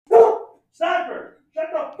motherfucker! Shut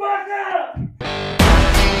the fuck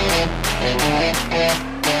up!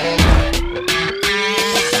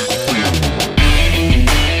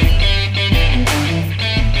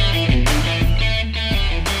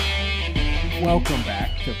 Welcome back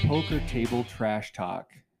to Poker Table Trash Talk.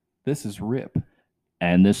 This is Rip.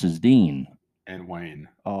 And this is Dean. And Wayne.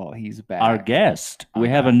 Oh, he's back. Our guest. We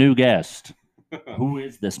have a new guest. Who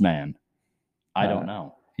is this man? I don't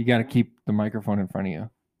know. You got to keep the microphone in front of you.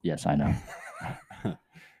 Yes, I know.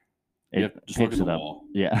 Yep, It just look picks at it the up. wall.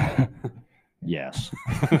 Yeah. Yes.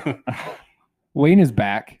 Wayne is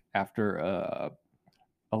back after a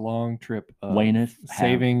long trip of Wayneth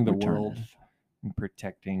saving the have world returned. and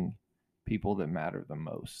protecting people that matter the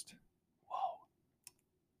most.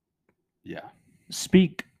 Yeah.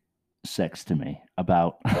 Speak sex to me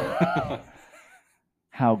about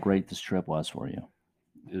how great this trip was for you.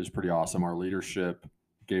 It was pretty awesome. Our leadership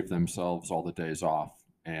gave themselves all the days off,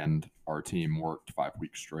 and our team worked 5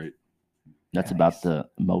 weeks straight. That's Nice. about the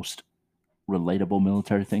most relatable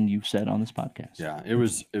military thing you've said on this podcast. Yeah, it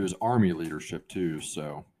was Army leadership too,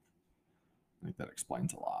 so I think that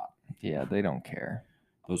explains a lot. Yeah, they don't care.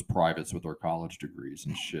 Those privates with their college degrees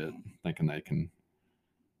and shit, thinking they can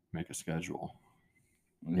make a schedule.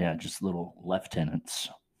 Yeah, just little lieutenants.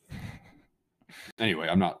 Anyway,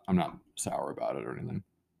 I'm not sour about it or anything.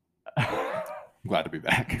 I'm glad to be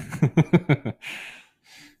back.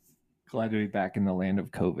 Glad to be back in the land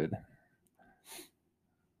of COVID.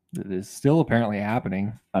 It is still apparently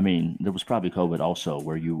happening. I mean, there was probably COVID also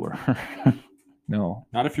where you were. No.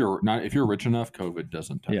 Not if you're rich enough, COVID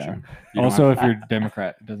doesn't touch Yeah. you. You don't Also, have- if you're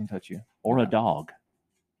Democrat, it doesn't touch you. Or a dog.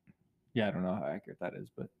 Yeah, I don't know how accurate that is,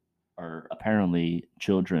 but Are apparently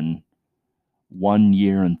children 1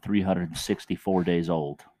 year and 364 days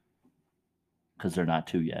old because they're not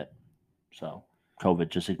 2 yet. So COVID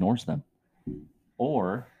just ignores them.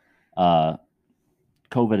 Or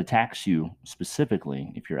COVID attacks you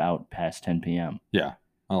specifically if you're out past 10 p.m. yeah,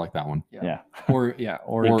 I like that one. Yeah. Yeah. or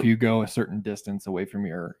Or- if you go a certain distance away from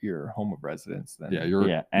your home of residence, then Yeah, your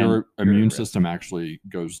Yeah, and your at immune risk. system actually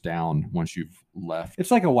goes down once you've left. it's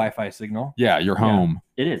like a Wi-Fi signal. Yeah, you're home.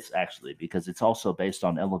 It is actually because it's also based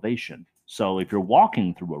on elevation. So if you're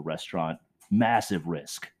walking through a restaurant, massive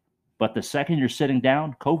risk. But the second you're sitting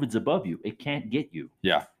down, COVID's above you. It can't get you.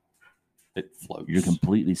 Yeah, it floats. You're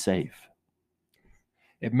completely safe.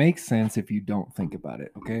 It makes sense if you don't think about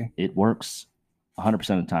it. Okay, It works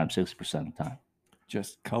 100% of the time, 60% of the time.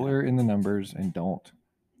 just color in the numbers and don't.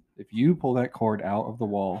 If you pull that cord out of the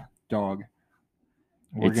wall, dog,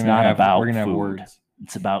 It's not about we're gonna have food. words.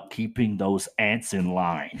 It's about keeping those ants in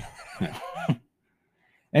line.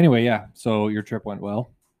 Anyway, yeah. So your trip went well.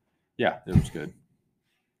 Yeah, it was good.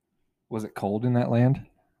 Was it cold in that land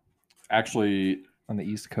Actually, on the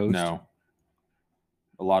East Coast? no.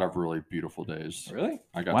 A lot of really beautiful days. Really?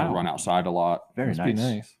 I got Wow. to run outside a lot. Very Must nice. be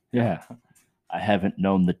nice. Yeah. I haven't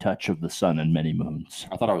known the touch of the sun in many moons.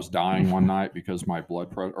 I thought I was dying one night because my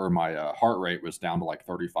my heart rate was down to like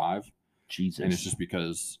 35, Jesus. and it's just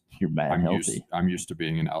because You're mad healthy. I'm used to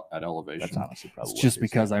being at elevation. That's honestly probably It's what just it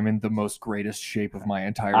is. because I'm in the most greatest shape of my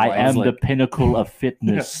entire I life. am It's the like, pinnacle of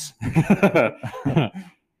fitness. well,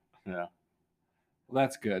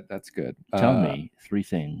 that's good. That's good. Tell me 3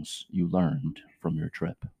 things you learned from your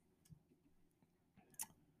trip.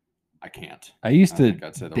 I can't. I used I to think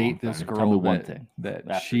I'd say the wrong date this thing. girl Tell me one that, thing. that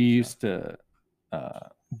After she the show. used to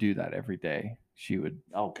do that every day. She would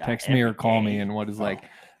Oh, God, text me or every call me day. and what is Oh. like,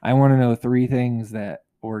 I want to know 3 things that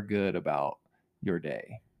were good about your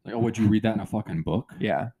day. Like, oh, would you read that in a fucking book?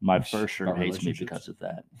 Yeah. My Sh- first shirt about hates me relationships? because of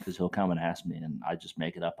that. Because he'll come and ask me, and I just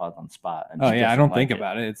make it up on the spot. And Oh she yeah, I doesn't don't like think it.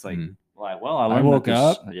 about it. It's like Mm. Like, well, I I learned woke that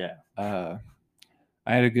up. Yeah, I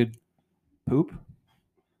had a good poop.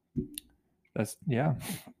 That's yeah.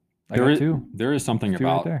 I There got is- 2. There is something 2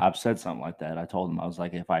 right about there. I've said something like that. I told him I was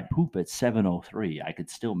like, if I poop at 7:03, I could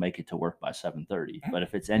still make it to work by 7:30. But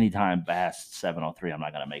if it's any time past 7:03, I'm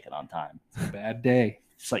not gonna make it on time. It's a bad day.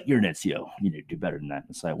 It's like, you're an NCO. You need to do better than that.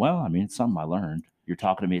 It's like, well, I mean, it's something I learned. You're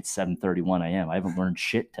talking to me at 7:31 a.m. I haven't learned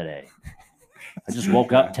shit today. I just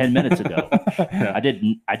woke up 10 minutes ago. Yeah. I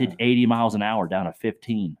did 80 miles an hour down to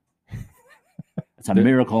 15. It's a There-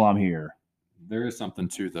 miracle I'm here. there is something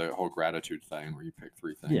to the whole gratitude thing where you pick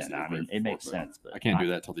 3 things. Yeah, that no, you're I mean, grateful it makes for, but sense. But I can't do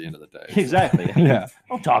that till the end of the day. Exactly. Yeah.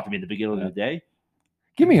 Don't talk to me at the beginning of the day.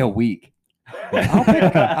 Give me a week.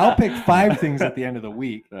 I'll pick 5 things at the end of the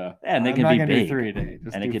week. Yeah. And they I'm can not be gonna big. do 3 a day.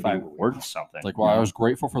 Just And it do could 5 be a week. worth something. It's like, well, I was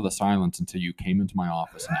grateful for the silence until you came into my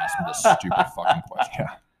office and asked me this stupid fucking question.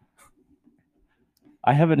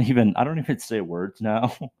 I don't even say words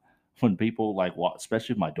now. When people like walk,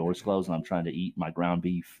 especially if my door's closed and I'm trying to eat my ground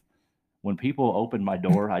beef when people open my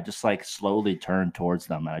door, I just like slowly turn towards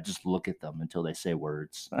them and I just look at them until they say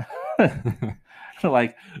words.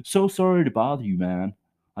 Like, so sorry to bother you, man.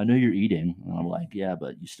 I know you're eating. And I'm like, yeah,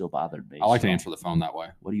 but you still bothered me. I like to so answer the phone that way.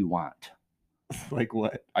 What do you want? Like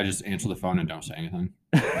what? I just answer the phone and don't say anything.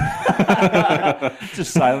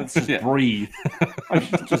 Just silence, just Yeah. breathe.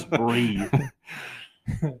 Just breathe.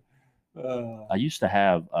 I used to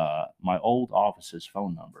have my old office's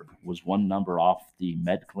phone number was one number off the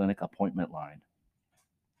med clinic appointment line,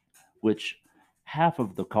 which half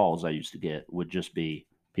of the calls I used to get would just be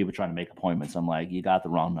people trying to make appointments. I'm like, you got the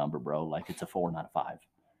wrong number, bro. Like it's a 4, not a 5.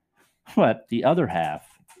 But the other half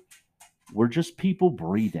were just people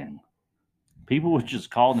breathing. People would just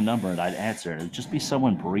call the number and I'd answer. It'd just be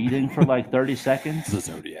someone breathing for like 30 seconds. The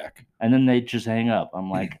Zodiac. And then they'd just hang up. I'm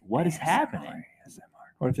like, what is happening?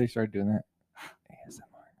 What if they started doing that?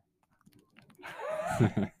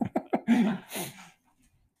 ASMR.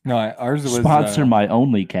 No, ours was Sponsor my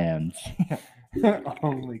only cans.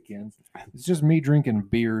 only cans. It's just me drinking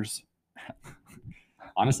beers.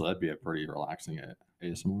 Honestly, that'd be a pretty relaxing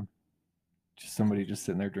ASMR. Just somebody just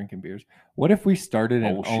sitting there drinking beers. What if we started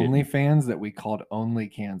an Bullshit. OnlyFans that we called Only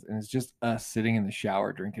Cans, and it's just us sitting in the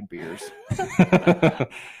shower drinking beers?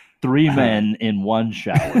 3 men in one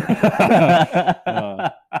shower.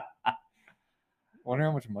 Wonder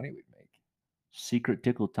how much money we'd make. Secret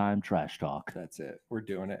Tickle Time Trash Talk. That's it. We're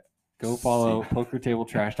doing it. Go follow Poker Table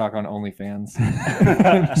Trash Talk on OnlyFans.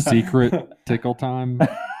 Secret tickle time. Is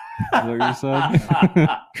that what you said?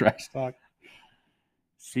 Trash talk.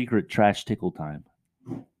 Secret Trash Tickle Time.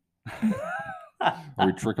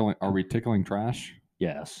 Are we tickling trash?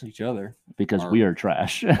 Yes, Each other. because we are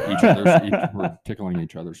trash. We're tickling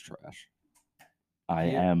each other's trash. I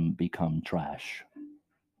am become trash.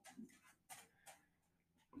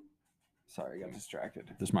 Sorry, I got distracted.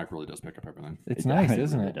 This mic really does pick up everything. It's It- nice, it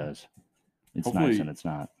isn't really it? does. It's Hopefully- nice and it's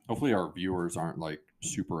not. Hopefully, our viewers aren't like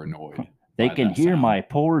super annoyed. They by can that hear sound. my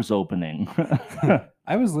pores opening.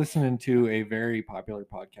 I was listening to a very popular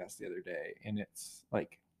podcast the other day, and it's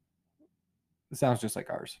like, it sounds just like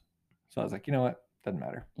ours. So I was like, you know what? Doesn't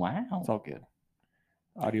matter. Wow. It's all good.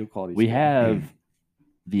 Audio quality. We have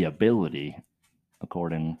the ability,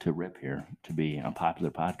 according to Rip here, to be a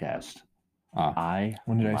popular podcast. I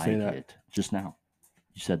When did I say like that? it. Just now.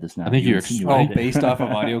 You said this now. I think you insinuated Oh, it. based off of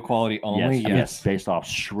audio quality only? Yes, Yes. yes, based off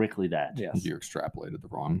strictly that. Yes. You extrapolated the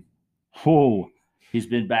wrong. Whoa. He's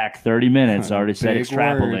been back 30 minutes. Already said Big words.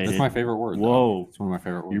 extrapolated. That's my favorite word. though. Whoa. It's one of my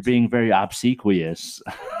favorite words. You're being very obsequious.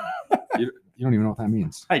 You don't even know what that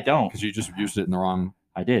means I don't. because you just used it in the wrong.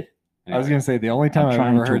 I did. I was gonna say the only time I'm I've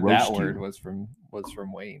trying ever to heard that roast you. word was from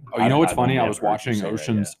Wayne. Oh, you know what's I've funny? only I was ever heard you watching say that,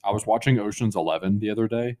 Oceans. I was watching Oceans 11 the other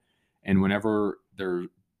day, and whenever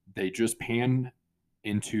they just pan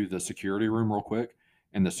into the security room real quick,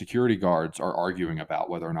 and the security guards are arguing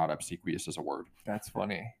about whether or not obsequious is a word. That's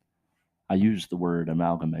funny. I used the word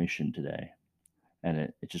amalgamation today, and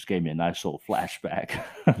it just gave me a nice little flashback.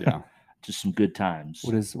 Yeah. Just some good times.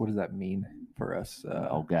 What does that mean for us?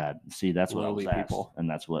 Oh God! See, that's what I was lowly asked, people. and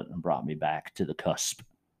that's what brought me back to the cusp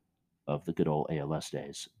of the good old ALS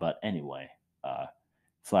days. But anyway,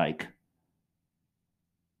 it's like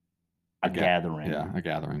a gathering. Yeah, a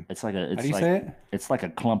gathering. It's like a. How It's do you like say it? it's like a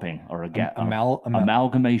clumping or a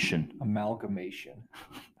amalgamation. Amalgamation.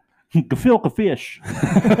 Gefilte fish.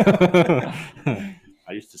 I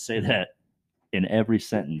used to say that in every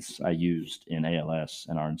sentence I used in ALS,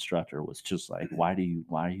 and our instructor was just like, "Why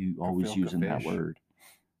are you always Gefilte using that fish. word?"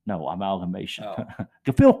 No, amalgamation. Oh.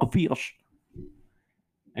 Gefilte fish.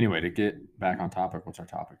 Anyway, to get back on topic, what's our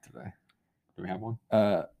topic today? Do we have one?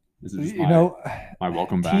 Is it just You know, my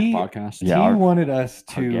welcome back T- podcast? Yeah, he our- wanted us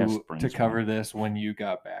our guest to brings cover one. this when you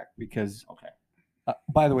got back because Okay.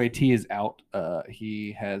 by the way, T is out.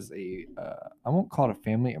 He has a I won't call it a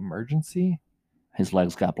family emergency. His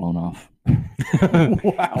legs got blown off.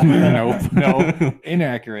 Wow. Nope. No,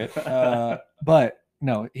 inaccurate. But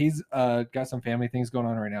no, he's got some family things going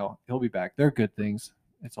on right now. He'll be back. They're good things.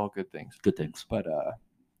 It's all good things. Good things. But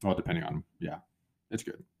Well, depending on, yeah, it's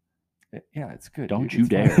good. yeah, it's good. Don't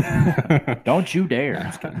dude. you It's fine. dare. Don't you dare. I'm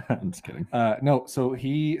just kidding. I'm just kidding. No, so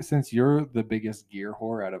since you're the biggest gear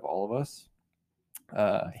whore out of all of us,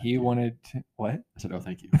 he wanted to, what? I said, oh,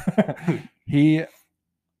 thank you. He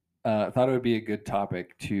thought it would be a good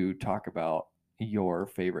topic to talk about your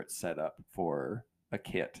favorite setup for a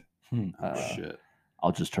kit. Oh, shit.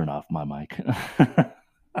 I'll just turn off my mic.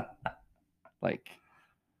 Like,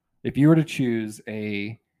 if you were to choose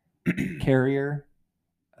a carrier,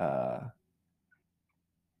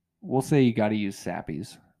 we'll say you got to use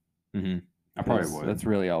Sappies. I probably 'cause would. That's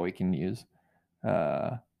really all we can use.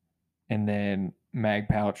 And then mag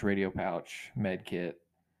pouch, radio pouch, med kit,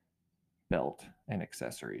 belt, and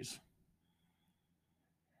accessories.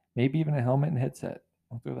 Maybe even a helmet and headset.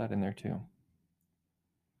 I'll throw that in there too.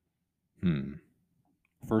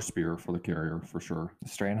 First spear for the carrier for sure. The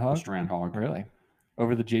Strand The Hog? Strand Hog. Really?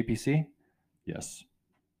 Over the JPC? Yes.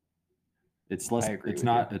 It's less. I agree It's with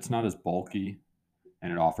not. you. It's not as bulky,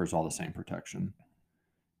 and it offers all the same protection.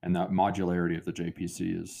 And that modularity of the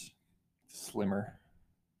JPC is. Slimmer.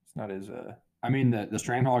 It's not as I mean, the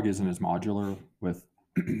Strand Hog isn't as modular with,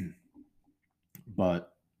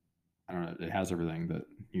 but I don't know. It has everything that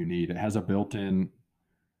you need. It has a built-in.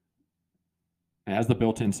 It has the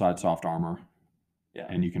built-in side soft armor. yeah.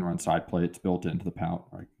 And you can run side plates built into the pouch,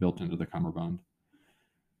 like built into the cummerbund.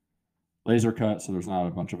 Laser cut, so there's not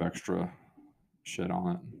a bunch of extra shit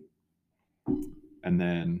on it. And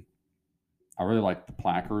then I really like the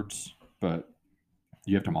placards, but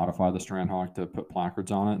you have to modify the Strand Hog to put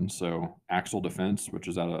placards on it. And so Axle Defense, which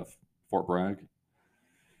is out of Fort Bragg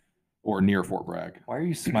or near Fort Bragg. Why are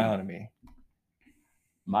you smiling at me?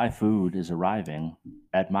 My food is arriving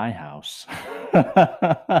at my house.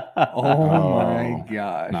 Oh my Oh,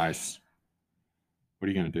 gosh. Nice. What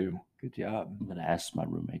are you going to do? Good job. I'm gonna ask my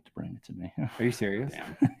roommate to bring it to me. Are you serious?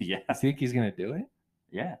 Damn. Yeah, You think he's gonna do it?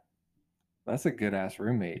 yeah. That's a good ass You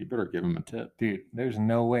roommate. better give him a tip. Dude, there's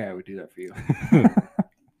no way I would do that for you.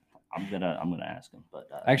 I'm gonna ask him, but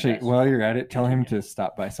Actually, yes, while you're at it, tell him to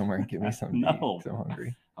stop by somewhere and get me something to eat, No. 'cause I'm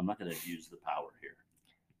hungry. I'm not gonna use the power here.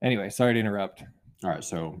 Anyway, sorry to interrupt. All right.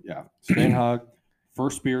 So, yeah. Strand Hog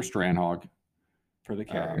First spear, Strand Hog. for the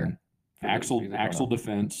carrier. For the Axle people that don't axle know.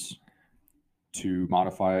 defense to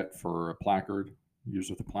modify it for a placard, use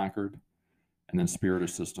with a placard, and then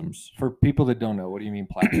Spiritus systems. For people that don't know, what do you mean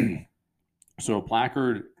placard? So a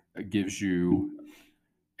placard gives you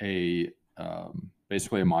a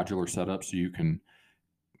basically a modular setup, so you can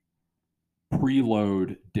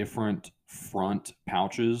preload different front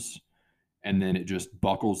pouches, and then it just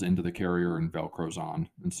buckles into the carrier and velcros on,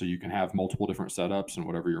 and so you can have multiple different setups and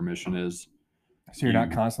whatever your mission is. So you're not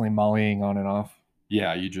You- constantly mollying on and off.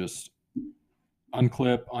 Yeah, you just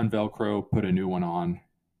unclip, unvelcro, put a new one on.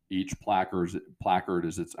 Each placard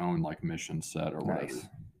is its own like mission set or whatever. Nice.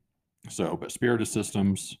 So, but Spiritus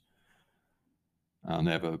Systems,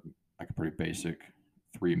 they have a pretty basic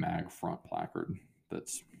 3 mag front placard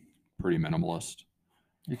that's pretty minimalist.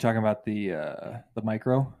 You're talking about the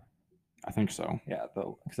micro? I think so. Yeah,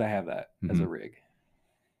 because I have that as a Mhm. rig.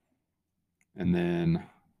 And then,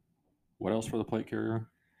 what else for the plate carrier?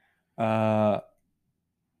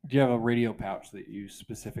 Do you have a radio pouch that you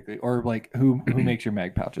specifically, or like who makes your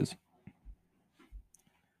mag pouches?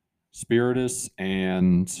 Spiritus,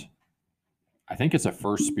 and I think it's a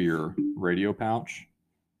First Spear radio pouch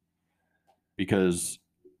because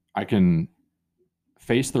I can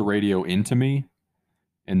face the radio into me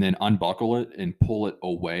and then unbuckle it and pull it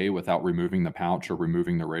away without removing the pouch or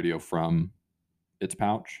removing the radio from its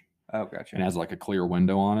pouch. Oh, gotcha. And it has like a clear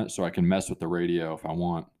window on it, so I can mess with the radio if I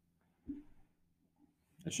want.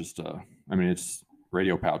 It's just it's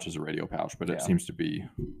radio pouch is a radio pouch, but Yeah. it seems to be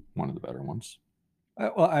one of the better ones.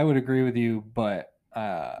 Well, I would agree with you, but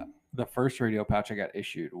the first radio pouch I got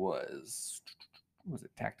issued was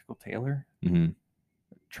it Tactical Tailor? Mm-hmm.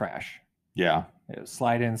 Trash. Yeah, It was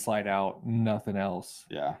slide in, slide out, nothing else.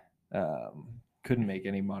 yeah. Couldn't make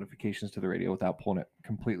any modifications to the radio without pulling it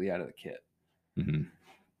completely out of the kit. Mm-hmm.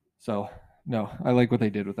 So no, I like what they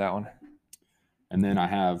did with that one. And then I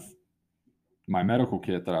have my medical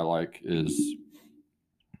kit that I like is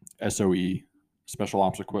SOE, Special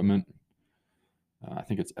Ops Equipment. I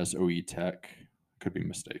think it's SOE Tech. Could be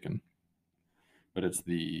mistaken. But it's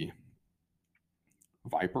the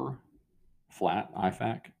Viper flat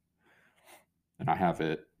IFAC. And I have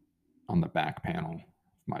it on the back panel of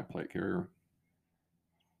my plate carrier.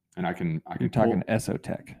 And I can You're talking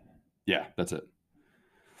Esotech. Yeah, that's it.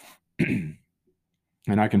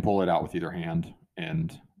 And I can pull it out with either hand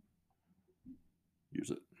and use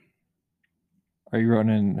it. Are you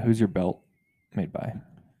running? Who's your belt made by?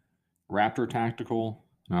 Raptor Tactical,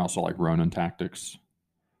 and I also like Ronin Tactics.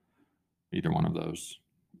 Either one of those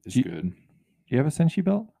is You- good. Do you have a Senshi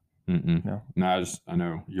belt? Mm-mm. No. No, I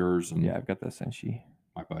know yours and Yeah, I've got the Senshi.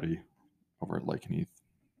 my buddy over at Lake Heath.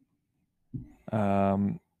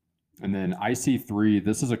 Um, And then IC3,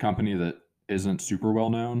 this is a company that isn't super well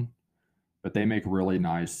known, but they make really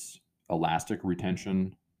nice elastic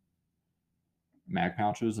retention mag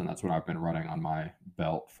pouches, and that's what I've been running on my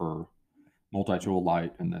belt for multi-tool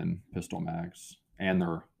light and then pistol mags and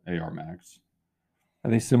their AR mags. are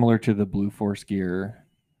they similar to the Blue Force gear?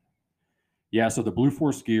 Yeah, so the Blue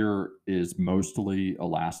Force gear is mostly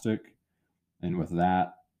elastic, and with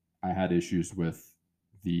that, I had issues with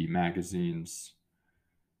the magazines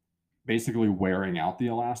basically wearing out the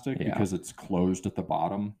elastic Yeah. because it's closed at the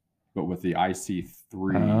bottom. But with the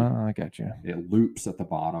IC3, I got you. it loops at the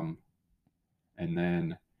bottom, and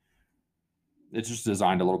then it's just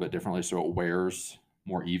designed a little bit differently so it wears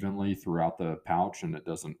more evenly throughout the pouch and it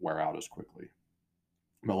doesn't wear out as quickly.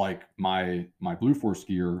 But like my Blue Force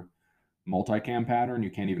gear multicam pattern, you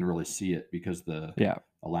can't even really see it because the Yeah.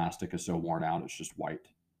 elastic is so worn out, it's just white.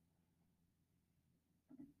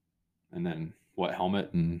 And then what,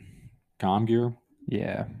 helmet and comm gear?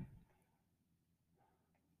 Yeah.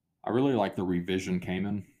 I really like the Revision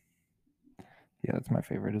Cayman, Yeah, that's my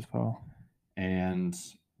favorite as well. and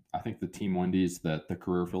I think the Team Wendy's that the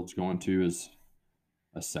career field's going to is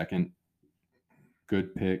a second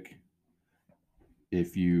good pick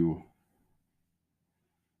if you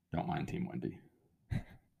don't mind Team Wendy.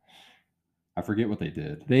 I forget what they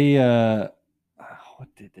did. They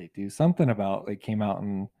what did they do? Something about they came out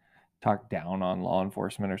and talked down on law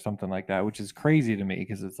enforcement or something like that, which is crazy to me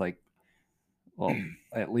because it's like, well,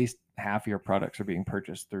 at least half your products are being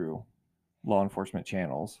purchased through law enforcement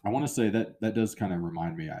channels. I want to say that does kind of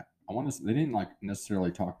remind me. I want to. They didn't like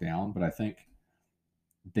necessarily talk down, but I think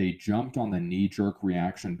they jumped on the knee-jerk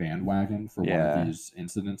reaction bandwagon for one Yeah. of these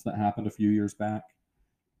incidents that happened a few years back,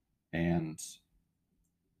 and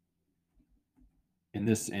in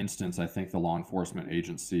this instance, I think the law enforcement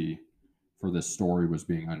agency for this story was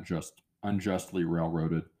being unjustly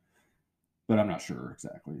railroaded, but I'm not sure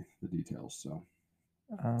exactly the details. So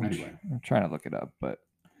anyway, I'm trying to look it up, but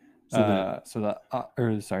so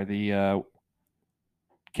the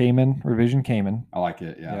Cayman Revision Cayman, I like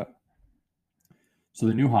it. Yeah. Yep. So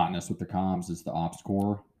the new hotness with the comms is the Ops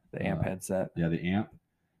Core. the amp headset. Yeah, the amp.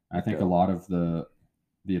 I think a Dope. lot of the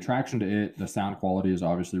attraction to it, the sound quality is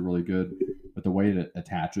obviously really good, but the way it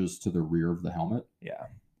attaches to the rear of the helmet. Yeah.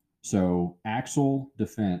 So Axle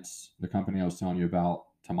Defense, the company I was telling you about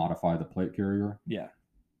to modify the plate carrier, Yeah.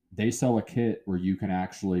 they sell a kit where you can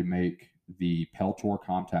actually make the Peltor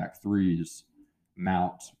Contact 3s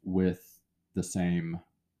mount with the same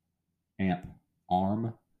amp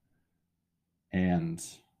arm and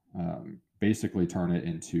basically turn it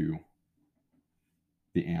into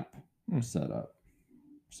the amp setup.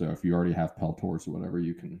 So if you already have Peltors or whatever,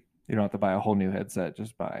 you can, You don't have to buy a whole new headset.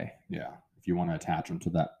 Just buy. yeah, if you want to attach them to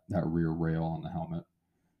that rear rail on the helmet.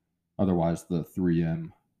 Otherwise, the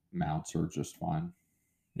 3M mounts are just fine.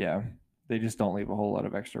 Yeah. They just don't leave a whole lot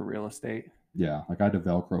of extra real estate. Yeah, like I had to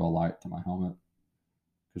Velcro a light to my helmet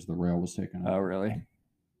because the rail was taken Oh, up. really?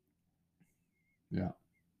 Yeah.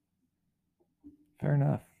 Fair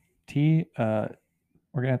enough. We're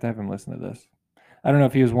gonna have to have him listen to this. I don't know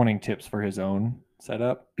if he was wanting tips for his own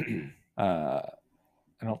setup. I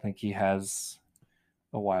don't think he has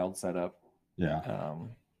a wild setup. Yeah.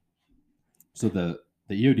 So the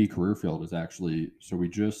EOD career field is actually, so we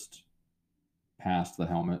just passed the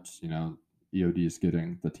helmets. You know, EOD is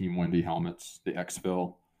getting the Team Wendy helmets, the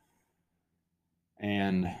Exfil.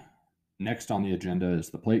 And next on the agenda is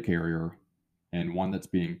the plate carrier, and one that's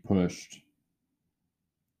being pushed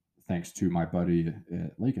thanks to my buddy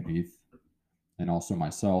at Lakenheath and also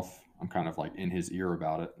myself. I'm kind of like in his ear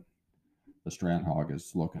about it. The Strandhog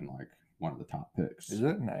is looking like one of the top picks. Is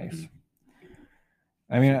it nice? Mhm.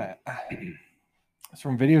 I mean, it's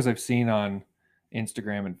from videos I've seen on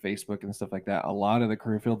Instagram and Facebook and stuff like that. A lot of the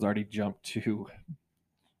career fields already jumped to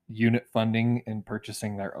unit funding and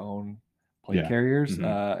purchasing their own plate Yeah. carriers.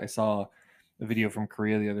 Mhm. I saw a video from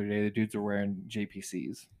Korea the other day. The dudes were wearing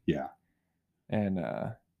JPCs. Yeah. And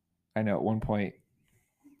I know at one point,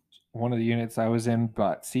 one of the units I was in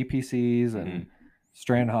bought CPCs and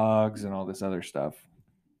Strandhogs and all this other stuff.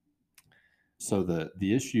 So the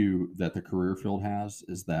issue that the career field has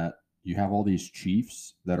is that you have all these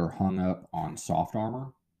chiefs that are hung up on soft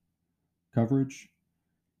armor coverage.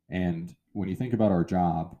 And when you think about our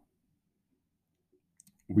job,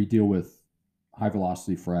 we deal with high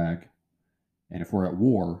velocity frag. And if we're at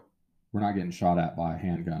war, we're not getting shot at by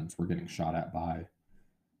handguns. We're getting shot at by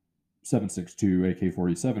 7.62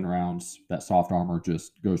 AK-47 rounds. That soft armor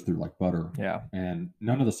just goes through like butter. Yeah. And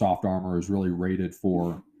none of the soft armor is really rated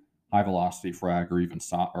for high velocity frag or even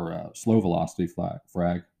slow velocity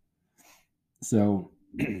frag. So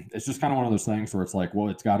it's just kind of one of those things where it's like, well,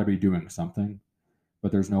 it's got to be doing something,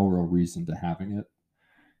 but there's no real reason to having it.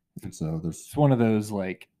 And so It's one of those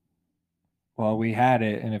like, well, we had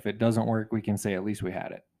it, and if it doesn't work, we can say at least we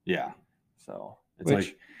had it. yeah, So it's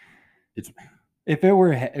like it's if it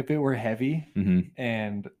were heavy mhm.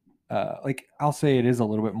 and like I'll say it is a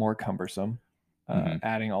little bit more cumbersome Mhm.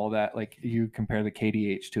 adding all that. Like you compare the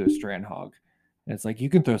KDH to a Strandhog. And it's like you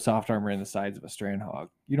can throw soft armor in the sides of a strand hog.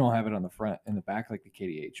 You don't have it on the front and the back like the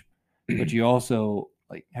KDH, but you also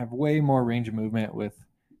like have way more range of movement with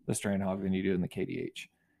the strand hog than you do in the KDH.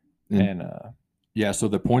 And Yeah, so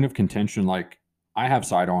the point of contention, like I have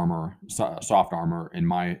side armor, soft armor in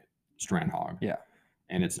my strand hog. Yeah.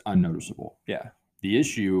 And it's unnoticeable. yeah, The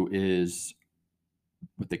issue is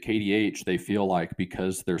with the KDH, they feel like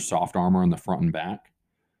because there's soft armor in the front and back,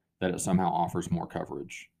 that it somehow offers more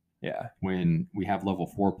coverage. yeah, When we have level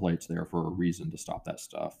 4 plates there for a reason to stop that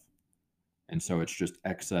stuff. And so it's just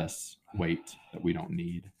excess weight that we don't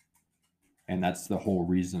need. And that's the whole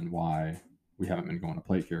reason why we haven't been going to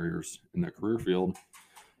plate carriers in the career field,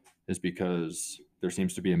 is because there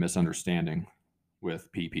seems to be a misunderstanding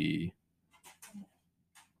with PPE.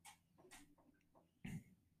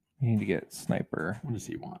 you need to get sniper What does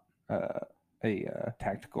he want? a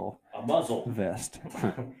tactical A muzzle. vest.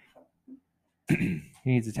 He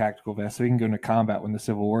needs a tactical vest so he can go into combat when the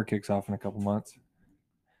Civil War kicks off in a couple months.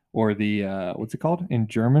 Or the what's it called in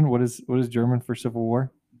German? What is German for Civil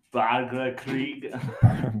War? Bürgerkrieg.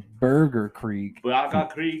 Bürgerkrieg.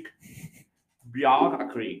 Bürgerkrieg.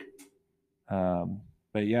 Bürgerkrieg.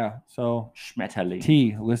 But yeah, so Schmetterling.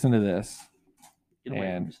 T, listen to this Get away from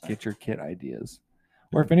and this thing. get your kit ideas.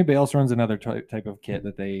 Or if anybody else runs another type of kit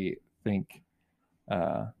that they think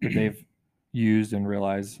that they've used and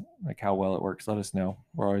realize like how well it works, let us know.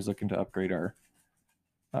 We're always looking to upgrade our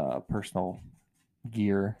personal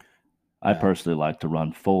gear I personally like to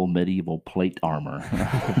run full medieval plate armor.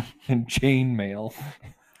 and chain mail.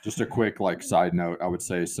 Just a quick like side note, I would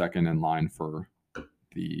say second in line for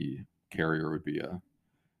the carrier would be a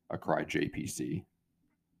Cry JPC.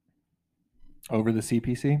 Over the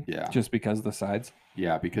CPC, Yeah. just because of the sides.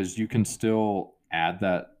 Yeah, because you can still add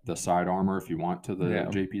the side armor if you want to the Yeah.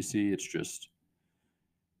 JPC. It's just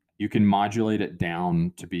you can modulate it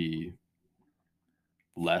down to be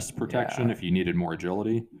less protection Yeah. if you needed more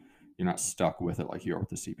agility. You're not stuck with it like you are with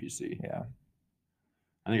the CPC. Yeah,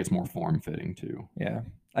 I think it's more form fitting too. yeah.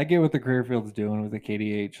 I get what the career field's doing with the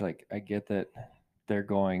KDH. Like, I get that they're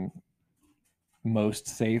going most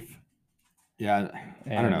safe. Yeah,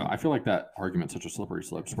 I don't know. And- I feel like that argument's such a slippery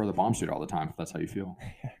slope. Just wear the bomb suit all the time if that's how you feel.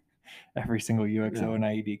 Every single UXO Yeah. and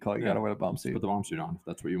IED call, you Yeah. gotta wear the bomb Just suit. put the bomb suit on if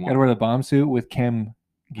that's what you You want. gotta wear the bomb suit with chem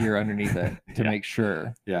gear underneath it to Yeah. make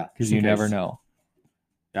sure, Yeah, because just in you never case. know.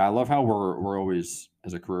 Yeah, I love how we're always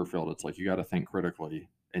as a career field. It's like you got to think critically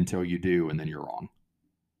until you do, and then you're wrong.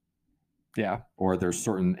 Yeah, Or there's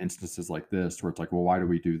certain instances like this where it's like, well, why do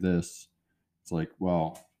we do this? It's like,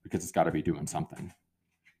 well, because it's got to be doing something.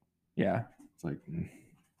 yeah. It's like,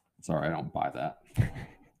 sorry, I don't buy that.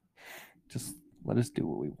 Just let us do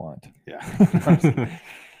what we want. Yeah.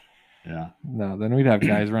 Yeah. No, then we'd have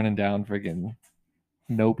guys running down friggin'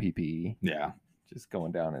 no PPE, Yeah. just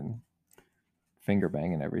going down and finger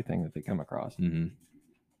banging everything that they come across, hmm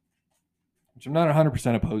which I'm not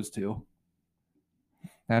 100% opposed to.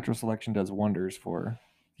 Natural selection does wonders for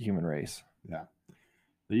the human race. The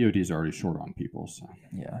EOD is already short on people. So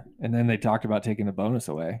Yeah. And then they talked about taking the bonus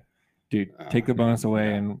away. Dude, take the bonus away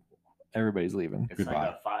yeah. and everybody's leaving. It's Goodbye.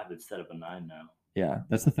 like a 5 instead of a 9 now. Yeah.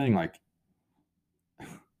 that's the thing. Like,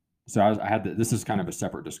 so I had this is kind of a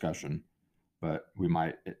separate discussion, but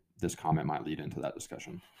this comment might lead into that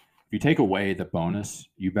discussion. If you take away the bonus,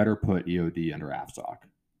 you better put EOD under AFSOC.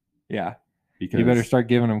 Yeah. Because You better start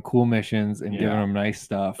giving them cool missions and giving Yeah. them nice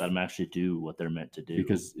stuff. Let them actually do what they're meant to do.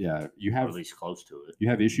 because you or have at least close to it. you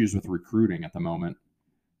have issues with recruiting at the moment.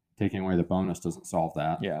 Taking away the bonus doesn't solve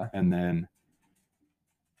that. Yeah. And then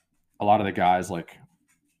a lot of the guys like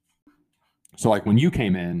when you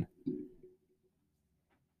came in,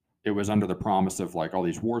 it was under the promise of like all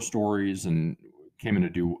these war stories and came in to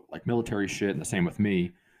do like military shit, and the same with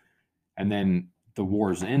me. And then the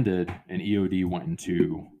wars ended and EOD went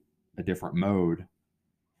into a different mode,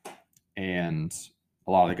 and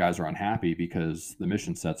a lot of the guys are unhappy because the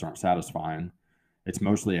mission sets aren't satisfying. It's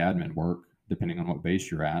mostly admin work depending on what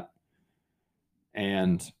base you're at.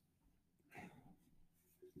 And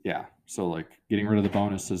yeah, so like getting rid of the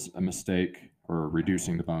bonus is a mistake, or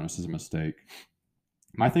reducing the bonus is a mistake.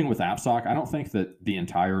 My thing with AFSOC, I don't think that the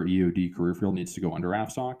entire EOD career field needs to go under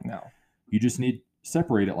AFSOC. No. You just need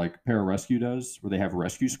separate it like Pararescue does, where they have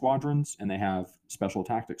rescue squadrons and they have special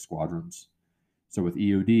tactics squadrons. So with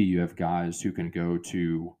EOD, you have guys who can go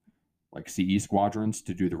to like CE squadrons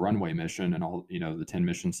to do the runway mission and all, the 10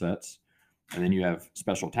 mission sets. And then you have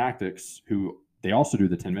special tactics who they also do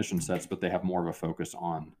the 10 mission sets, but they have more of a focus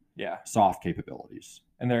on Yeah. soft capabilities.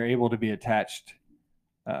 And they're able to be attached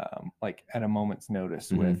like at a moment's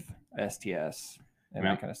notice Mhm. with STS and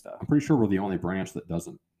Yeah. that kind of stuff. I'm pretty sure we're the only branch that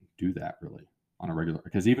doesn't do that really on a regular,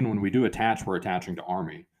 because even when we do attach, we're attaching to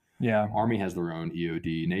Army. Yeah. Army has their own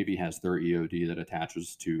EOD. Navy has their EOD that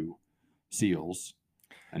attaches to SEALs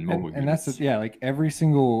and mobile And that's units. like every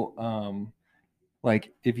single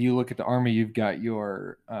like if you look at the Army, you've got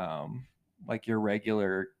your like your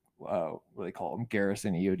regular what do they call them,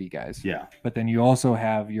 garrison EOD guys. Yeah. But then you also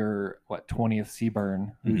have your 20th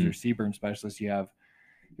Seaburn, who's your Seaburn specialist. You have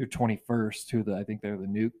your 21st, who I think they're the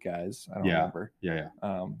nuke guys. I don't remember. Yeah.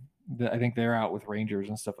 I think they're out with Rangers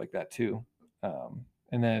and stuff like that too.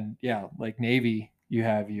 And then like Navy, you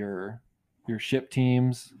have your ship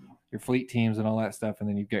teams, your fleet teams, and all that stuff, and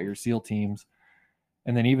then you've got your SEAL teams,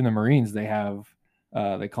 and then even the Marines, they have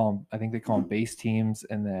they call them base teams,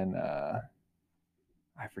 and then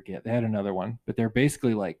I forget, they had another one, but they're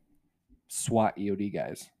basically like SWAT EOD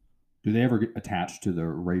guys. Do they ever get attached to the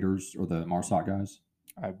Raiders or the MARSOC guys?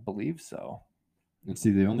 I believe so. And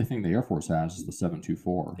see, the only thing the Air Force has is the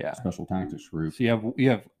 724 Yeah. Special Tactics Group. So you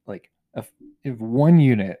have like you have one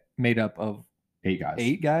unit made up of 8 guys.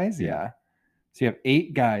 8 guys. Yeah. So you have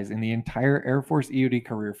 8 guys in the entire Air Force EOD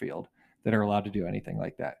career field that are allowed to do anything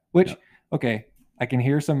like that. Which, Yep. okay, I can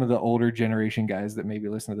hear some of the older generation guys that maybe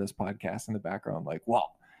listen to this podcast in the background, like,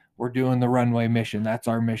 well, we're doing the runway mission. That's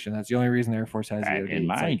our mission. That's the only reason the Air Force has Back EOD. in It's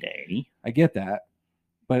my like, day. I get that.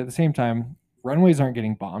 But at the same time, runways aren't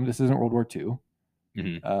getting bombed. This isn't World War II.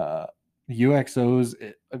 Mhm. UXOs,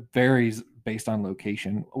 it varies based on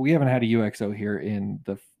location. We haven't had a UXO here in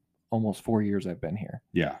the almost 4 years I've been here.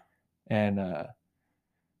 Yeah. And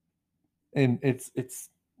it's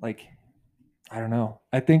like, I don't know.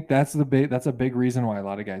 I think that's a big reason why a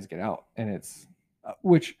lot of guys get out. And it's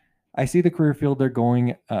which I see the career field, they're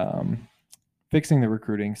going fixing the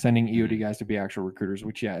recruiting, sending EOD guys to be actual recruiters,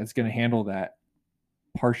 which it's going to handle that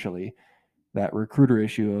partially, that recruiter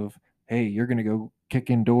issue of, hey, you're going to go kick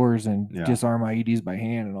in doors and disarm IEDs by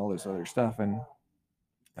hand and all this other stuff. And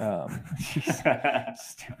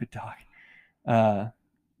stupid dog.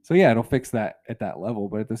 So it'll fix that at that level.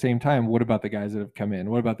 But at the same time, what about the guys that have come in?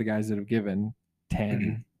 What about the guys that have given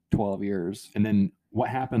 10, 12 years? And then what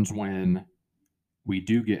happens when we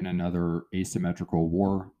do get in another asymmetrical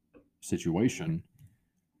war situation,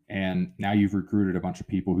 and now you've recruited a bunch of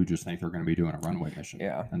people who just think they're going to be doing a runway mission,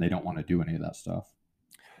 and they don't want to do any of that stuff.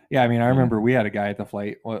 Yeah, I mean, I remember we had a guy at the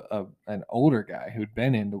flight, an older guy who'd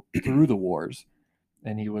been through the wars,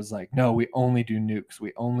 and he was like, "No, we only do nukes.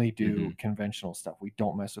 We only do conventional stuff. We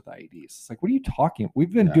don't mess with IEDs." It's like, what are you talking?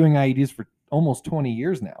 We've been doing IEDs for almost 20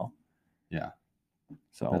 years now. Yeah.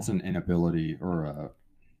 So that's an inability or a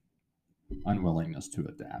unwillingness to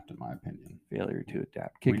adapt, in my opinion. Failure to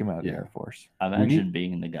adapt. Kick him out of the Air Force. Imagine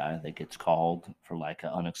being the guy that gets called for like an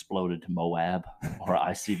unexploded Moab or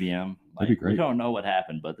ICBM. Like, that'd be great. We don't know what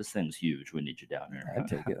happened, but this thing's huge. We need you down here. I'd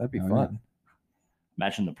take it. That'd be fun. Yeah.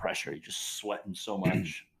 Imagine the pressure. You're just sweating so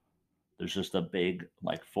much. There's just a big,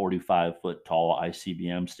 like 45-foot tall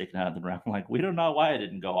ICBM sticking out of the ground. Like, we don't know why it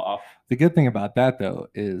didn't go off. The good thing about that, though,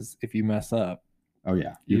 is if you mess up,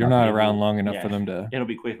 you're not around long enough for them to. It'll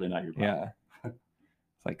be quickly, not your problem. Yeah. It's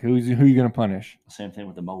like, who are you going to punish? Same thing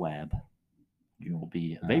with the Moab. You will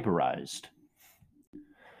be vaporized.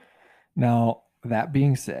 Now, that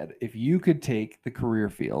being said, if you could take the career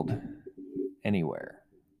field anywhere,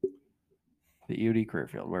 the EOD career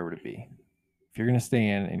field, where would it be? If you're going to stay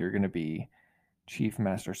in and you're going to be Chief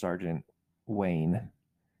Master Sergeant Wayne,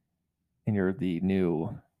 and you're the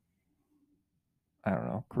new, I don't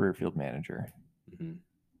know, career field manager,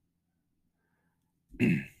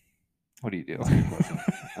 what do you do?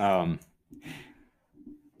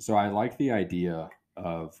 So I like the idea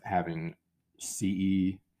of having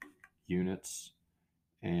CE units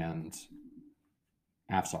and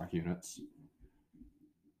AFSOC units,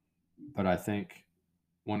 but I think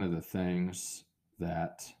one of the things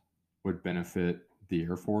that would benefit the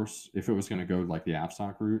Air Force, if it was going to go like the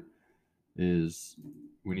AFSOC route, is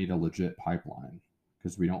we need a legit pipeline,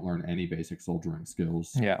 because we don't learn any basic soldiering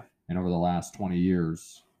skills. Yeah. And over the last 20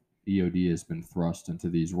 years, EOD has been thrust into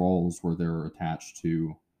these roles where they're attached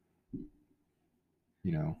to,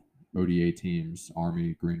 ODA teams,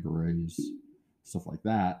 Army, Green Berets, stuff like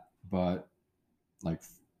that. But like,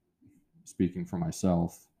 speaking for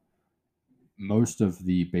myself, most of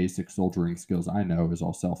the basic soldiering skills I know is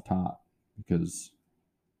all self-taught, because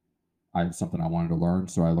I had something I wanted to learn,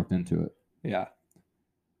 so I looked into it. Yeah.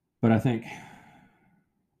 But I think,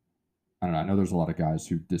 I don't know, I know there's a lot of guys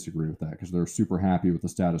who disagree with that because they're super happy with the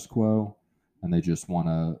status quo and they just want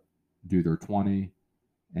to do their 20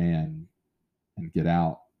 and get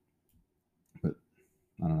out. But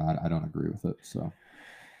I don't know, I don't agree with it. So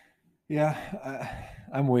yeah,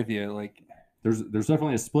 I'm with you. Like, there's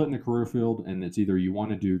definitely a split in the career field, and it's either you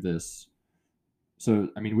want to do this So,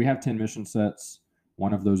 I mean, we have 10 mission sets.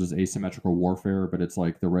 One of those is asymmetrical warfare, but it's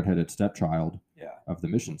like the redheaded stepchild Yeah. of the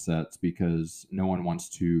mission sets because no one wants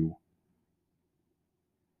to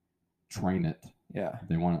train it. Yeah.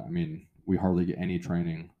 They want to, I mean, we hardly get any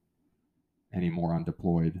training anymore on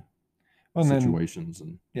deployed Well, and then, situations.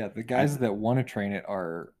 And yeah, the guys that want to train it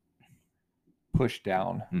are pushed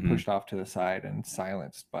down, Mhm. pushed off to the side, and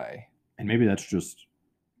silenced by. and maybe that's just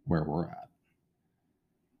where we're at.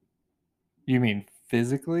 You mean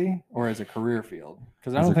physically or as a career field?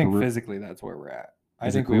 Because I As don't a think career- physically that's where we're at. I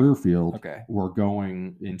As a think career field, okay. we're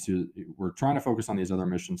trying to focus on these other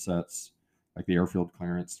mission sets, like the airfield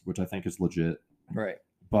clearance, which I think is legit. Right.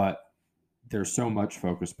 But there's so much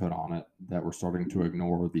focus put on it that we're starting to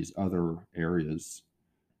ignore these other areas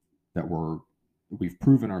that we've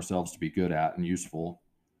proven ourselves to be good at and useful.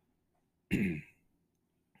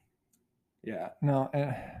 Yeah. No.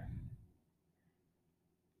 I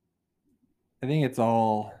think it's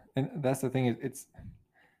all, and that's the thing is, it's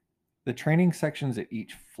the training sections at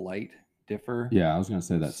each flight differ. Yeah, I was going to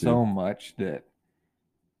say that too. so much that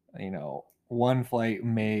one flight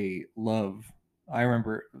may love. I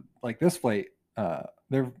remember like this flight.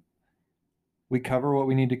 We cover what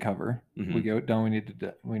we need to cover. Mhm. We get done.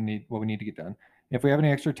 We need what we need to get done. If we have any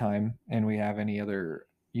extra time and we have any other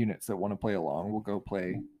units that want to play along, we'll go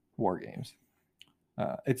play war games.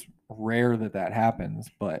 It's rare that happens,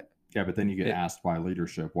 but Yeah, but then you get It- asked by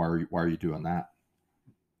leadership, why are you doing that?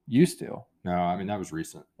 used to. No, I mean that was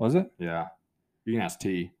recent. Was it? Yeah, you can ask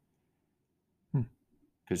T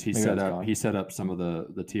because Maybe I was gone. he set up some of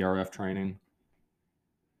the TRF training,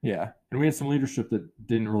 Yeah. and we had some leadership that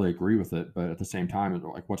didn't really agree with it, but at the same time, it was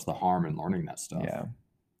like, what's the harm in learning that stuff? Yeah.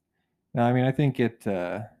 No, I mean, I think it.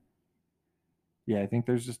 I think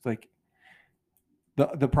there's just like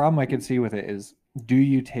the problem I could see with it is, do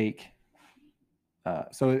you take?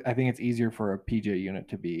 So I think it's easier for a PJ unit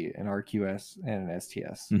to be an RQS and an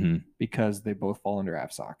STS Mm-hmm. because they both fall under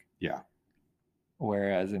AFSOC. Yeah.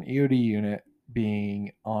 Whereas an EOD unit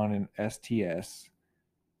being on an STS,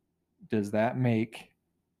 does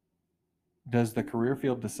the career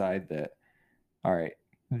field decide that, all right,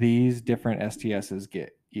 these different STSs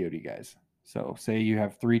get EOD guys? So say you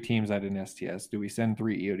have 3 teams at an STS. Do we send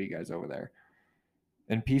 3 EOD guys over there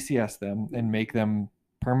and PCS them and make them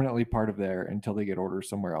permanently part of there until they get orders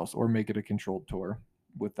somewhere else, or make it a controlled tour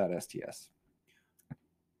with that STS,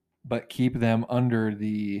 but keep them under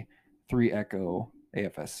the 3 Echo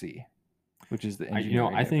AFSC, which is the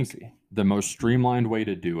engineering I think AFSC. the most streamlined way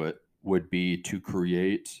to do it would be to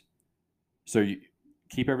create. So you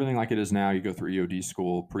keep everything like it is now. You go through EOD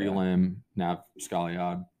school, prelim, nav,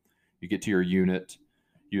 scaliad. You get to your unit.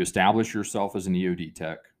 You establish yourself as an EOD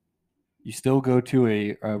tech. You still go to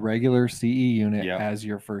a regular CE unit Yep. as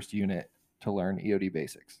your first unit to learn EOD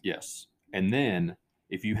basics. Yes. And then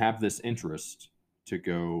if you have this interest to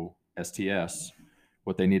go STS,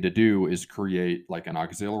 what they need to do is create like an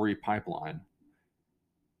auxiliary pipeline,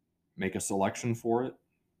 make a selection for it.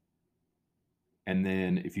 And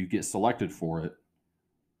then if you get selected for it,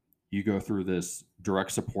 you go through this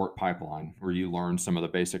direct support pipeline where you learn some of the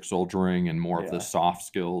basic soldiering and more of Yeah. the soft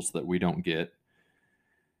skills that we don't get.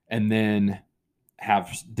 And then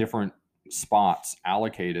have different spots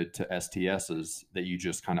allocated to STSs that you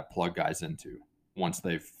just kind of plug guys into once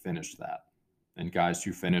they've finished that. And guys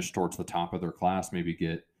who finish towards the top of their class maybe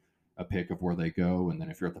get a pick of where they go. And then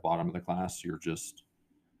if you're at the bottom of the class, you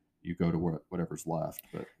go to whatever's left.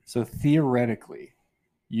 But So theoretically,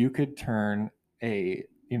 you could turn the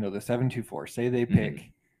 724, say they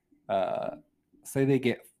pick, say they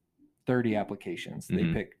get 30 applications. They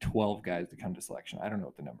Mhm. pick 12 guys to come to selection. I don't know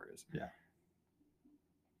what the number is. Yeah.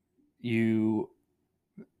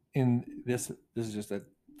 This is just a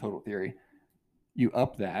total theory. You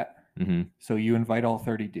up that. Mhm. So you invite all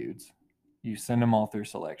 30 dudes. You send them all through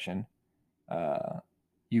selection.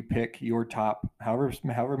 You pick your top, however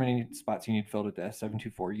many spots you need filled at the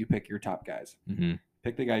 724. You pick your top guys. Mhm.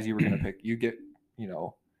 Pick the guys you were going to pick. You get,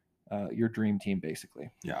 your dream team basically.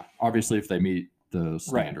 Yeah. Obviously, if they meet the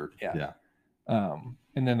standard. yeah.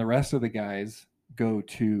 And then the rest of the guys go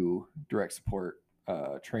to direct support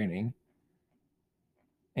training,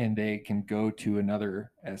 and they can go to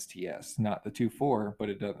another STS, not the 2-4, but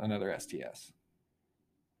another STS.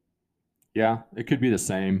 Yeah, it could be the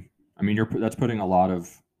same. I mean, that's putting a lot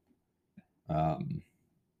of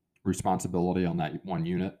responsibility on that one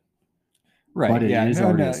unit, Right. but it yeah. is no,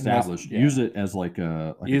 already no, established. yeah. Use it as like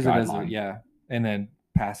a Use it as guideline. and then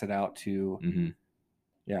pass it out to Mhm.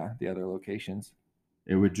 the other locations.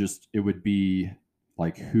 It would be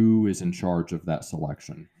like who is in charge of that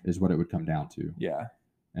selection is what it would come down to. Yeah.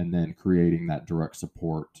 and then creating that direct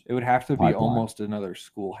support. It would have to be Pipeline. almost another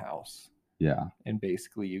schoolhouse. Yeah. And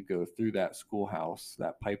basically you go through that schoolhouse,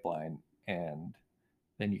 that pipeline, and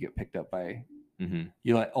then you get picked up by, Mm-hmm.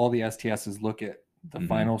 you let all the STSs look at the Mhm.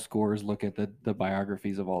 final scores, look at the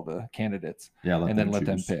biographies of all the candidates, Yeah. and then let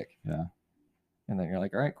them choose. pick. Yeah. And then you're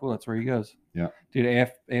like, all right, cool, that's where he goes. Yeah. Dude,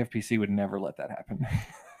 AFPC would never let that happen.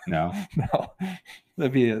 No. No.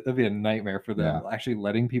 That'd be a nightmare for them. Actually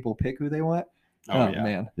letting people pick who they want. Oh, yeah.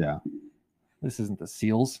 Man. Yeah. This isn't the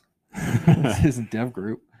SEALs. This isn't Dev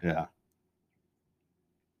Group. Yeah.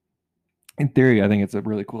 In theory, I think it's a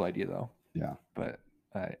really cool idea though. Yeah. But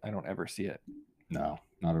I don't ever see it. No,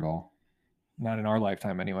 not at all. Not in our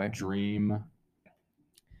lifetime anyway. Dream.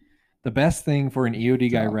 The best thing for an EOD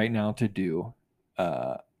guy Job. right now to do,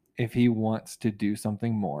 if he wants to do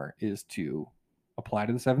something more, is to apply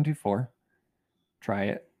to the 724, try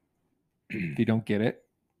it. If you don't get it,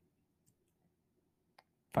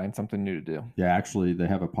 find something new to do. Yeah, actually, they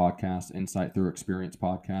have a podcast, Insight Through Experience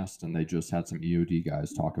podcast, and they just had some EOD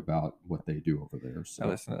guys talk about what they do over there. I So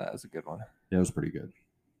listened to that. It was a good one. yeah, it was pretty good.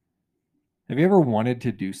 Have you ever wanted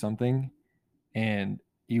to do something and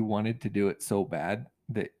you wanted to do it so bad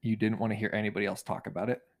that you didn't want to hear anybody else talk about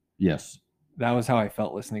it? Yes. That was how I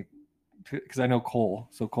felt listening because I know Cole.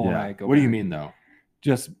 So Cole and I go. What do you back. mean though?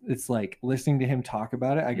 Just it's like listening to him talk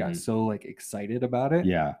about it. I got Mhm. so like excited about it.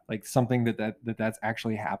 Yeah. Like something that's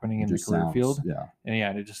actually happening in it the just career sounds- field. Yeah. And yeah,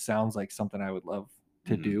 and it just sounds like something I would love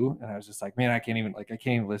to Mhm. do. And I was just like, man, I can't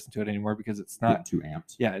even listen to it anymore because it's Getting not. too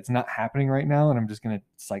amped. Yeah, it's not happening right now, and I'm just gonna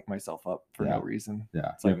psych myself up for no Yeah. reason.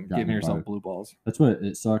 Yeah. It's you like haven't gotten giving yourself invited. blue balls. That's what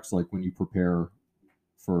it sucks. Like when you prepare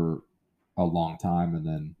for a long time and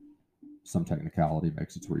then some technicality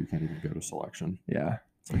makes it to where you can't even go to selection. Yeah.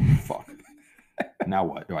 It's like, fuck. Now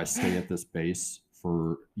what? Do I stay at this base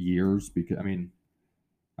for years? Because I mean,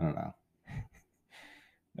 I don't know.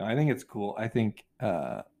 No, I think it's cool. I think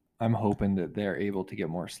I'm hoping that they're able to get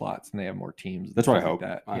more slots and they have more teams. and That's what I stuff hope. like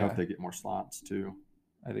that. I Yeah. hope they get more slots too.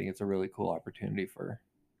 I think it's a really cool opportunity for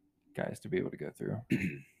guys to be able to go through.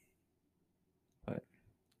 But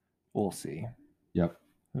we'll see. Yep.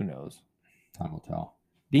 Who knows? Time will tell.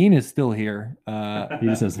 Dean is still here. He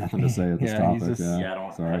just has nothing to say at this Yeah, he's topic. just- yeah. Yeah, I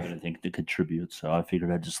don't Sorry. have anything to contribute, so I figured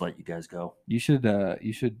I'd just let you guys go. You should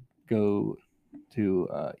go to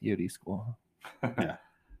EOD school.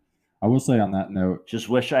 I will say on that note, Just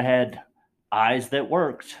wish I had eyes that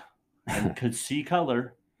worked and could see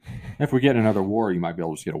color. if we get another war, you might be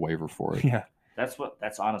able to just get a waiver for it. Yeah.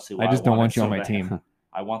 That's honestly why I just don't want want it you on so my bad. team.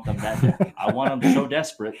 I want them that I want them so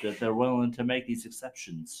desperate that they're willing to make these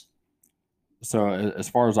exceptions. So as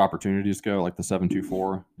far as opportunities go, like the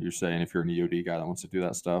 724, you're saying if you're an EOD guy that wants to do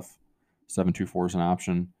that stuff, 724 is an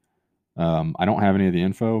option. I don't have any of the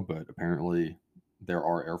info, but apparently there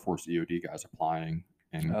are Air Force EOD guys applying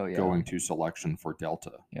and Oh, yeah. going to selection for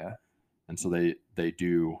Delta. Yeah. And so they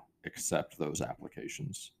do accept those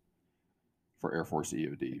applications for Air Force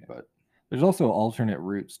EOD. But There's also alternate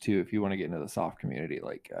routes too if you want to get into the soft community.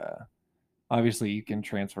 Like obviously you can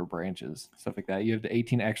transfer branches, stuff like that. You have the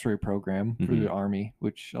 18 X-ray program for the Army,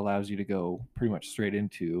 which allows you to go pretty much straight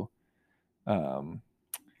into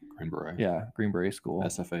Green Beret, Green Beret School.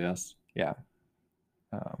 SFAS. Yeah.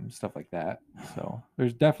 Stuff like that. So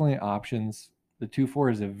there's definitely options. The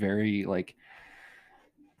 2-4 is a very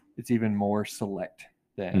it's even more select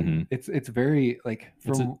than it's very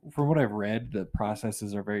from what I've read, the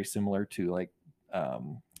processes are very similar to like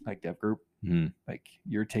Dev Group. Like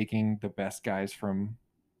you're taking the best guys from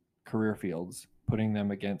career fields, putting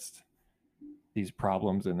them against these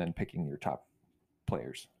problems, and then picking your top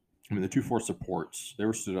players. I mean, the 2-4 supports, they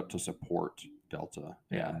were stood up to support Delta.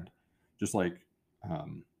 Yeah. And just like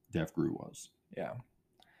Dev Group was. Yeah.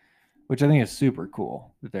 Which I think is super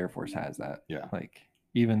cool that the Air Force has that. Yeah. Like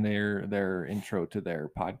even their intro to their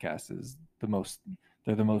podcast is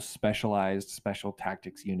they're the most specialized special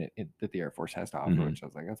tactics unit that the Air Force has to offer, which I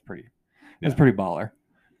was like, that's pretty baller.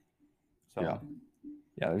 So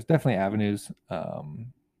yeah, there's definitely avenues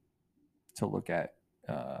to look at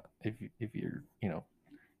if you're,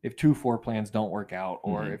 if 2-4 plans don't work out,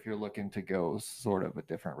 or if you're looking to go sort of a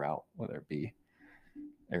different route, whether it be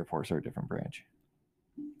Air Force or a different branch.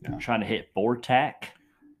 I'm trying to hit BORTAC,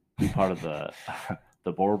 be part of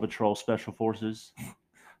the Border Patrol Special Forces.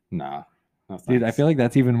 Nah. No Dude, I thanks. feel like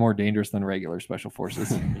that's even more dangerous than regular special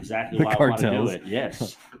forces. Exactly The why I want to do cartels. it.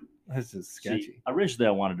 Yes. This is sketchy. See, originally,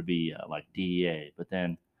 I wanted to be like DEA, but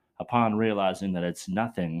then upon realizing that it's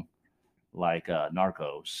nothing like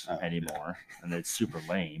Narcos Oh, yeah. anymore, and it's super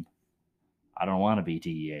lame, I don't want to be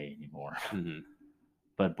DEA anymore. Mhm.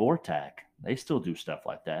 But BORTAC, they still do stuff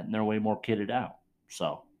like that, and they're way more kitted out.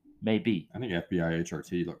 So Maybe. I think FBI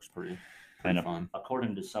HRT looks pretty And fun.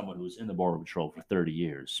 according to someone who's in the Border Patrol for 30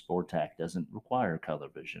 years, Sportac doesn't require color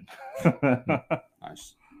vision.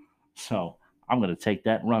 Nice. So I'm going to take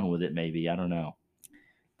that and run with it, maybe. I don't know.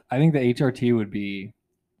 I think the HRT would be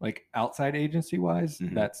like outside agency wise,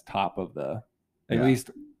 Mhm. that's top of the, at Yeah.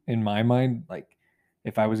 least in my mind. Like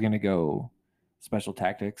if I was going to go special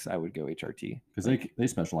tactics, I would go HRT. Because they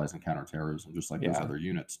specialize in counterterrorism just like those Yeah. other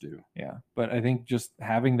units do. Yeah. But I think just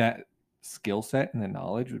having that skill set and the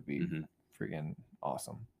knowledge would be Mhm. freaking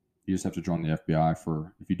awesome. You just have to join the FBI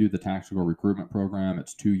for, if you do the tactical recruitment program,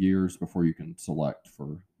 it's 2 years before you can select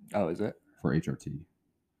for Oh, is it? HRT.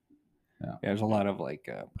 Yeah. There's a lot of like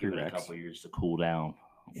Give it a prereqs. couple years to cool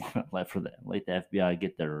let the FBI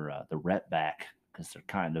get their the rep back, because they're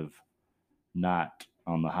kind of not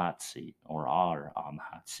on the hot seat, or are on the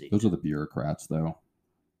hot seat. Those are the bureaucrats, though.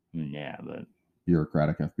 Yeah, but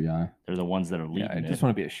Bureaucratic FBI. they're the ones that are leading Yeah. I it. just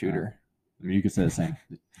want to be a shooter. I mean, you could say the same.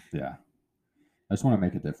 Yeah. I just want to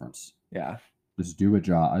make a difference. Yeah. Just do a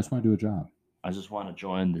job. I just want to do a job. I just want to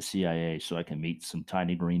join the CIA so I can meet some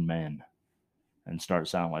tiny green men and start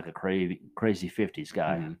sounding like a crazy 50s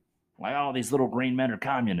guy. Mhm. Like, oh, these little green men are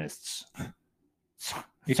communists. You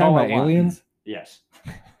That's talking all I about want. aliens? Yes.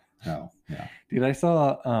 Oh, yeah. Dude, I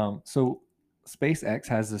saw so SpaceX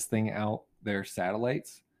has this thing out, their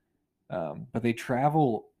satellites, but they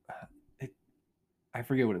travel. I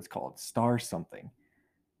forget what it's called, star something.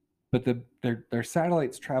 But their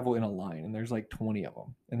satellites travel in a line, and there's like 20 of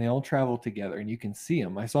them, and they all travel together, and you can see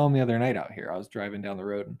them. I saw them the other night out here. I was driving down the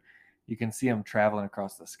road, and you can see them traveling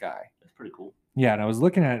across the sky. That's pretty cool. Yeah, and I was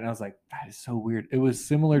looking at it, and I was like, that is so weird. It was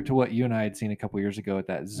similar to what you and I had seen a couple years ago at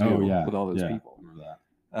that zoo Oh, yeah. with all those Yeah. people. I remember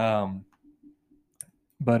that.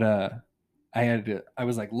 But I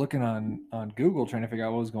was like looking on Google trying to figure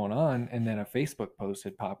out what was going on, and then a Facebook post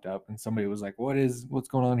had popped up, and somebody was like, what's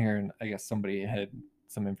going on here? And I guess somebody had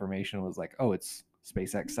some information, was like, oh, it's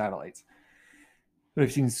SpaceX satellites. But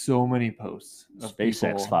I've seen so many posts of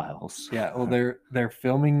SpaceX people- files. Yeah, well, they're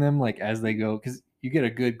filming them like as they go, because you get a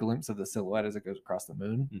good glimpse of the silhouette as it goes across the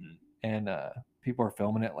moon, Mhm. and people are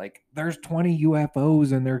filming it like there's 20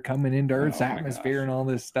 UFOs and they're coming into Earth's Oh my atmosphere gosh. and all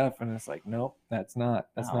this stuff, and it's like, nope, that's not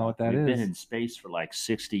what that We've is. been in space for like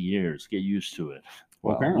 60 years. Get used to it.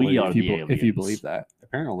 Well, Well, apparently, we are if the you, if you aliens. believe that.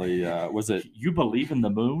 apparently, was it You believe in the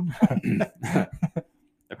moon?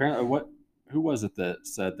 apparently who was it that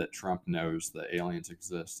said that Trump knows that aliens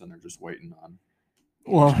exist and they're just waiting on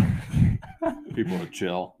Well, people to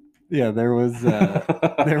chill? yeah, there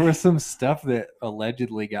was some stuff that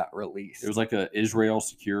allegedly got released. It was like a Israel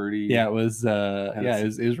security. yeah, it was it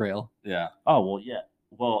was Israel. Yeah. Oh, well, yeah.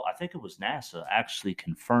 Well, I think it was NASA actually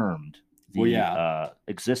confirmed the Well, yeah.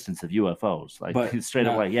 existence of UFOs. Like, But straight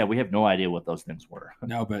no- away, yeah, we have no idea what those things were.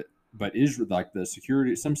 No, but Israel, like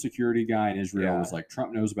some security guy in Israel Yeah. was like,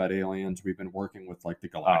 Trump knows about aliens. We've been working with like the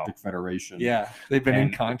Galactic Federation. Yeah, they've been in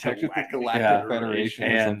And contact with the Galactic Galactic Federation. Federation or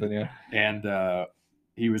And- something. Yeah. And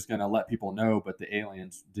he was going to let people know, but the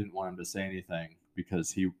aliens didn't want him to say anything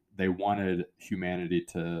because they wanted humanity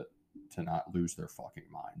to not lose their fucking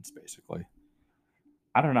minds, basically.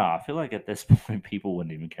 I don't know. I feel like at this point, people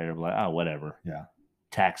wouldn't even care. Like, oh, whatever. Yeah.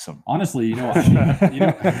 Tax them. Honestly, you know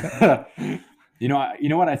what? you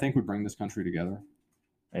know what I think would bring this country together?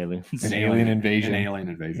 Aliens. An alien invasion. An alien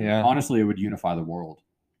invasion. Yeah. Honestly, it would unify the world.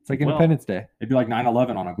 It's like Well, Independence Day. It'd be like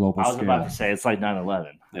 9/11 on a global I was scale. about to say it's like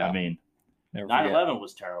 9/11. Yeah. I mean, Never forget. 9/11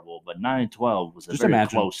 was terrible, but 9/12 was a Just very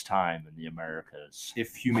imagine- close time in the Americas.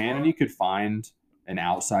 If humanity could find an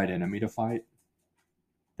outside enemy to fight,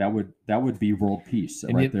 that would be world peace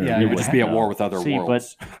And right it- there. yeah, it it would just be at would. war with other See, but-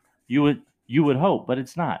 worlds. You would hope, but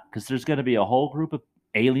it's not, because there's going to be a whole group of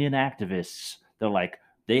alien activists. They're like,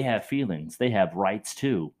 they have feelings, they have rights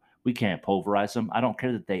too. We can't pulverize them. I don't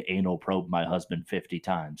care that they anal probed my husband 50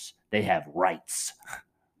 times. They have rights.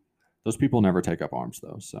 Those people never take up arms,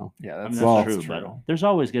 though. So Yeah, I that's, mean, that's well, true, that's but true. there's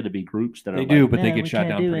always going to be groups that are They like, do, but they "Nah, get we shot can't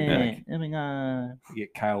down do pretty it. quick. I mean, You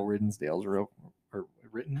get Kyle Rittenhouse Kyle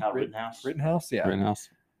Rittenhouse. Rittenhouse, yeah. Rittenhouse.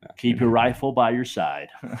 Yeah. Keep your rifle by your side.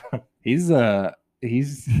 He's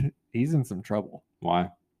in some trouble. Why?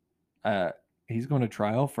 He's going to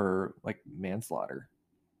trial for like manslaughter.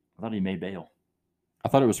 I thought he made bail. I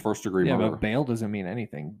thought it was first degree Yeah, murder. but bail doesn't mean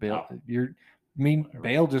anything. Bail, Oh. Whatever.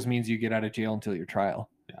 bail just means you get out of jail until your trial.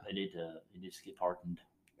 He needs to get pardoned.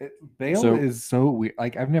 Bail So- is so weird.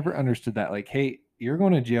 Like I've never understood that. Like, hey, you're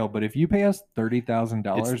going to jail, but if you pay us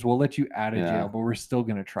 $30,000, we'll let you out of Yeah. jail, but we're still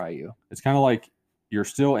going to try you. It's kind of like you're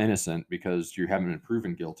still innocent because you haven't been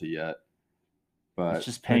proven guilty yet, But It's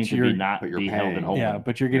just paying to you're- be not but you're be held paying. and holding. Yeah,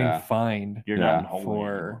 but you're getting Yeah. fined You're Yeah. not in holding for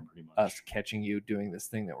anymore, pretty much. us catching you doing this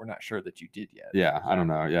thing that we're not sure that you did yet. yeah, I don't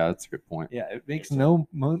know. Yeah, that's a good point. Yeah, it makes It's a- no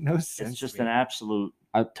sense. It's just to an me. absolute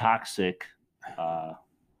toxic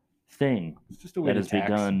thing It's just a way that to has tax.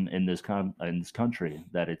 begun in this country.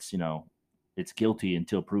 That it's it's guilty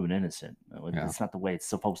until proven innocent. Yeah. It's not the way it's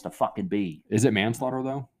supposed to fucking be. Is it manslaughter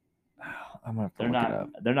though? I'm gonna have to They're look it not. up.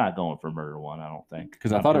 They're not going for murder one. I don't think.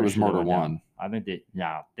 Because I I'm thought it pretty was sure they murder went down. one. I think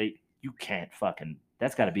they. You can't fucking.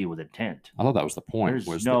 That's got to be with intent. I thought that was the point. There's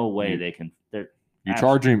was no that way you, they can. They're you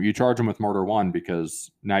charge him with murder one because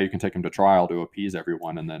now you can take him to trial to appease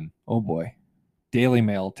everyone, and then Oh boy. Daily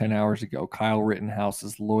Mail 10 hours ago. Kyle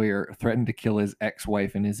Rittenhouse's lawyer threatened to kill his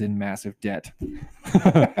ex-wife and is in massive debt.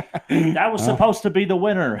 That was supposed to be the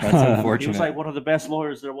winner. That's He unfortunate. was like one of the best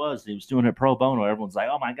lawyers there was. He was doing it pro bono. Everyone's like,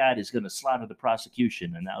 "Oh my god, he's going to slaughter the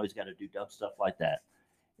prosecution," and now he's got to do dumb stuff like that.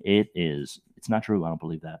 It is. It's not true. I don't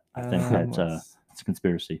believe that. I think that's it's a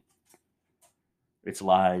conspiracy. It's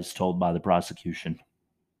lies told by the prosecution.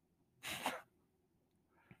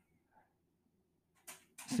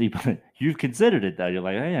 See, but you've considered it though. You're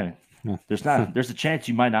like, hey, Yeah. there's a chance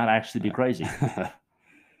you might not actually be crazy.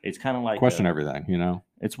 It's kind of like question everything. You know,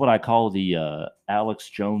 it's what I call the Alex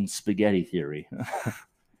Jones spaghetti theory.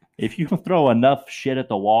 If you throw enough shit at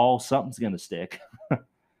the wall, something's gonna stick.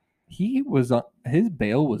 He was on his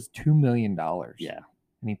bail was $2 million. Yeah,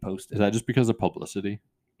 And he posted. is that just because of publicity?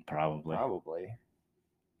 probably. Probably.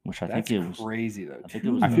 Which I That's think it was. crazy though. I think it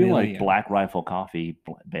 $2 was. I feel like million. Black Rifle Coffee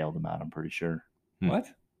bailed him out. I'm pretty sure, What?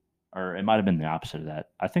 or it might have been the opposite of that.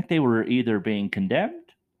 I think they were either being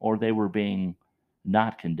condemned or they were being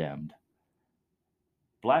not condemned.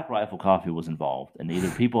 Black Rifle Coffee was involved, and either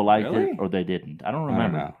people liked Really? it or they didn't. I don't I don't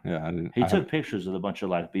remember. know. Yeah, I didn't. He I took haven't- pictures of a bunch of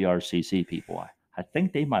like BRCC people. I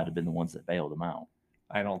think they might have been the ones that bailed him out.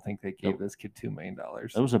 I don't think they gave this kid $2 million.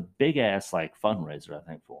 It was a big ass like fundraiser, I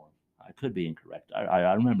think, for him. I could be incorrect.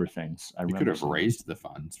 I remember things. I You remember could have some- raised the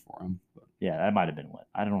funds for him. But Yeah, that might have been what.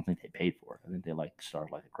 I don't think they paid for it. I think they like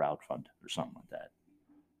started like a crowdfund or something like that.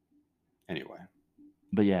 anyway,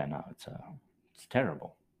 But yeah, no, it's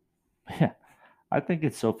terrible. Yeah, I think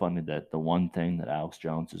it's so funny that the one thing that Alex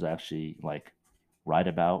Jones is actually like right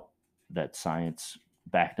about that science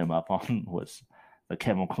backed him up on was the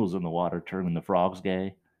chemicals in the water turning the frogs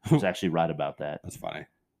gay. He was actually right about that. that's funny.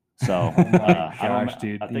 So Oh my I don't gosh, know.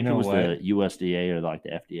 dude. I You think know it was what? the USDA or like the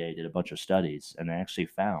FDA did a bunch of studies, and they actually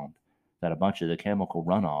found that a bunch of the chemical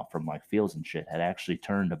runoff from like fields and shit had actually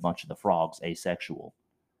turned a bunch of the frogs asexual.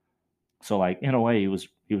 So like in a way, he was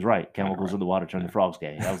right. Chemicals right. in the water turn the frogs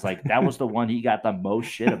gay. I was like, that was the one he got the most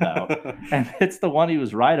shit about, and it's the one he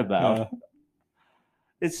was right about.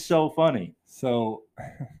 It's so funny. So,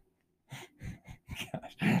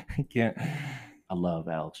 gosh, I can't. I love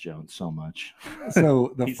Alex Jones so much.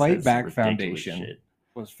 So the He Fight says Back ridiculous Foundation shit.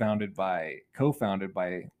 was co-founded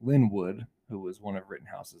by Lynn Wood, who was one of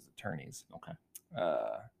Rittenhouse's attorneys. Okay.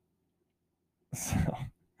 So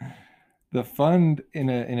the fund in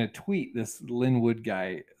a tweet, this Lynn Wood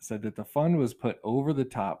guy said that the fund was put over the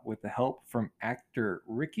top with the help from actor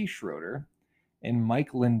Ricky Schroeder and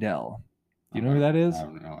Mike Lindell. Do you know who that is? I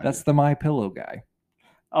don't know. That's the My Pillow guy.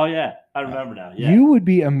 Oh yeah, I remember now. Yeah. You would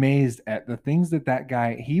be amazed at the things that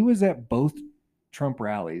guy. He was at both Trump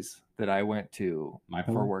rallies that I went to My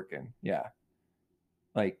for Pillow? working. Yeah,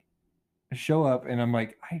 like show up and I'm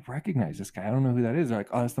like, I recognize this guy. I don't know who that is. They're like,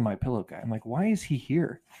 oh, that's the My Pillow guy. I'm like, why is he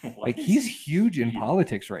here? Why Like is he's he huge in here?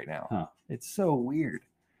 politics right now. Huh. It's so weird.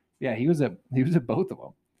 Yeah, he was at both of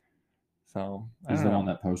them. So I He's don't the one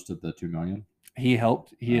know. that posted the 2 million. He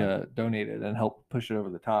helped. He Oh. donated and helped push it over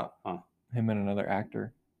the top. Huh. Him and another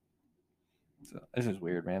actor. So this is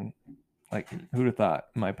weird, man. Like, who'd have thought?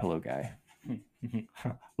 My Pillow guy.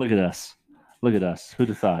 Look at us. Look at us. Who'd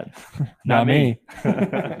have thought? Not me.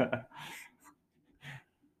 oh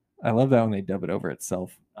I love that when they dub it over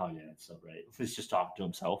itself. yeah, it's so great. He's just talking to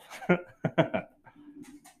himself.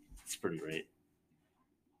 It's pretty great.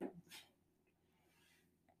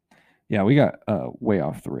 Yeah, we got way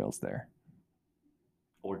off the rails there.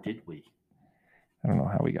 Or did we? I don't know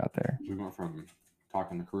how we got there. We went from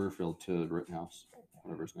talking to Careerfield to Rittenhouse,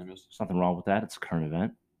 whatever his name is. There's nothing wrong with that. It's a current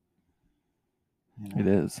event. It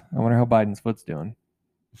is. I wonder how Biden's foot's doing.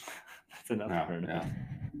 That's another Yeah, current yeah. event.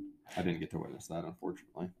 I didn't get to witness that,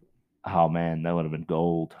 unfortunately. Oh man, that would have been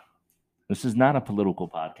gold. This is not a political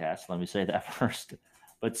podcast. Let me say that first.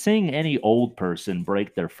 But seeing any old person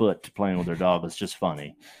break their foot playing with their dog is just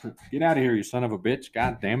funny. Get out of here, you son of a bitch!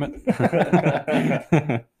 God damn it!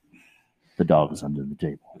 The dog is under the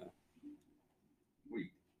table.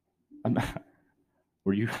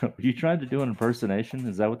 Were you trying to do an impersonation?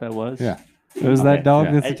 Is that what that was? Yeah. It was Okay, that dog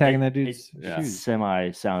yeah. that's It- attacking it- that dude's it Yeah. shoes.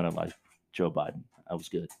 Semi sounded like Joe Biden. That was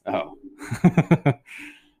good. Oh.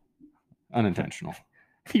 Unintentional.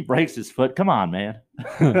 He breaks his foot. Come on, man.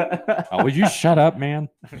 Oh, would you shut up, man?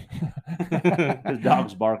 His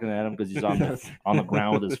dog's barking at him because he's on the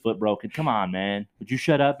ground with his foot broken. Come on, man. Would you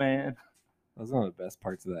shut up, man? That was one of the best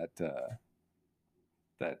parts of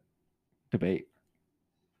that debate.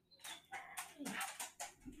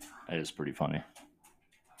 That is pretty funny.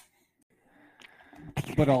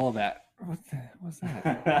 But all of that. What's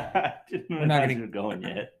that? We're not not gonna- going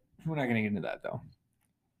yet. We're not going to get into that though,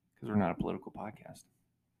 because we're not a political podcast.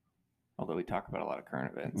 Although we talk about a lot of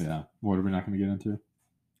current events. Yeah. What are we not going to get into?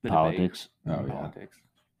 The debate Politics. and Oh, yeah. politics.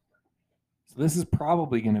 So this is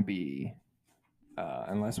probably going to be,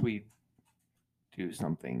 unless we do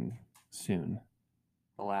something soon,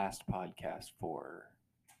 the last podcast for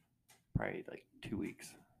probably like 2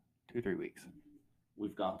 weeks, 2-3 weeks.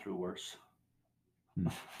 We've gone through worse.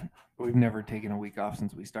 We've never taken a week off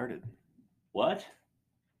since we started. What?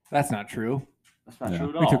 That's not true. That's not Yeah. true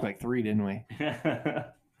at all. We took like 3, didn't we?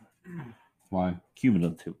 Why?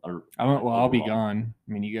 Cumulative. Or, I'll be overall. gone.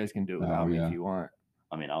 I mean, you guys can do it without me yeah. if you want.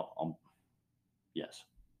 I mean, yes.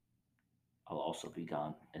 I'll also be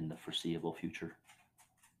gone in the foreseeable future.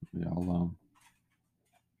 Yeah,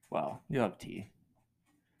 Well, you'll have tea.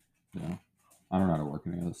 yeah. I don't know how to work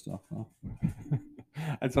any of this stuff though.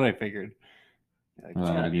 That's what I figured. Like, It's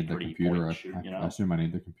I gotta be need the pretty computer. point shoot, you know? I assume I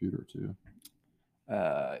need the computer too.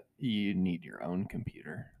 you need your own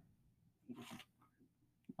computer.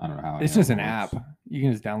 I don't know how. It's any of just it an app. works. You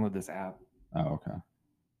can just download this app. Oh, okay.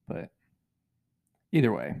 But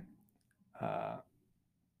either way,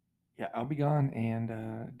 yeah, I'll be gone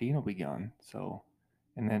and Dean will be gone. So,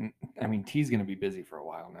 and then, I mean, T's going to be busy for a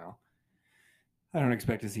while now. I don't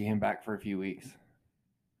expect to see him back for a few weeks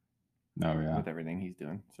No, yeah. with everything he's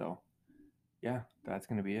doing. So, yeah, that's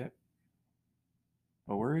going to be it.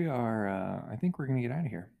 But we are, I think we're going to get out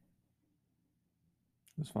of here.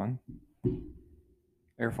 It was fun.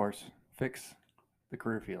 Air Force, fix the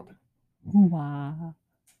career field.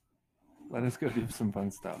 Let us go do some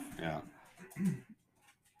fun stuff. Yeah.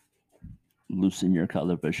 Loosen your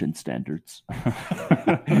color vision standards.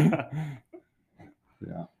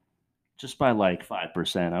 Yeah. Just by like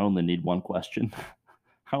 5%. I only need one question.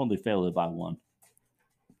 I only failed it by one.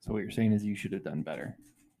 So what you're saying is you should have done better.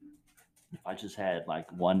 If I just had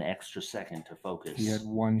like one extra second to focus, You had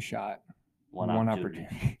one shot, one opportunity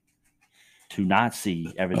opportunity. to not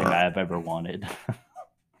see everything I have ever wanted.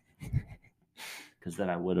 Because then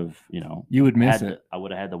I would have, You would miss it. I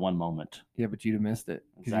would have had the one moment. Yeah, but you'd have missed it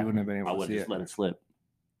because you Exactly. wouldn't have been I able to would see have just it. let it slip.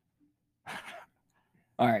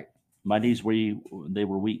 All right. My knees they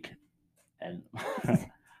were weak, and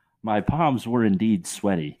my palms were indeed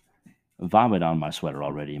sweaty. Vomit on my sweater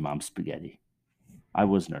already, Mom. Spaghetti. I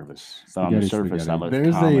was nervous, but on the Spaghetti, surface, I spaghetti. looked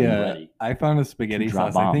There's calm and a. ready. I found a spaghetti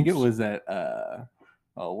drop sauce. I think it bombs. was at.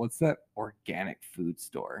 What's that organic food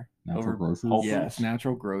store? Natural grocers. Whole Yes, Foods.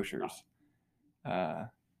 Natural Grocers.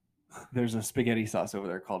 There's a spaghetti sauce over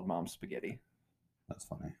there called Mom's Spaghetti. That's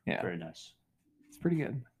funny. Yeah, Very nice. it's pretty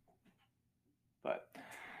good. But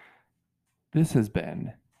this has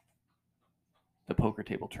been the Poker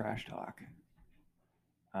Table Trash Talk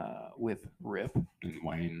with Rip. And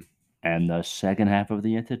Wayne. And the second half of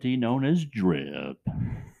the entity known as Drip.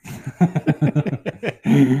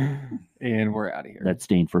 And we're out of here. That's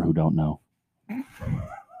Dean for who don't know.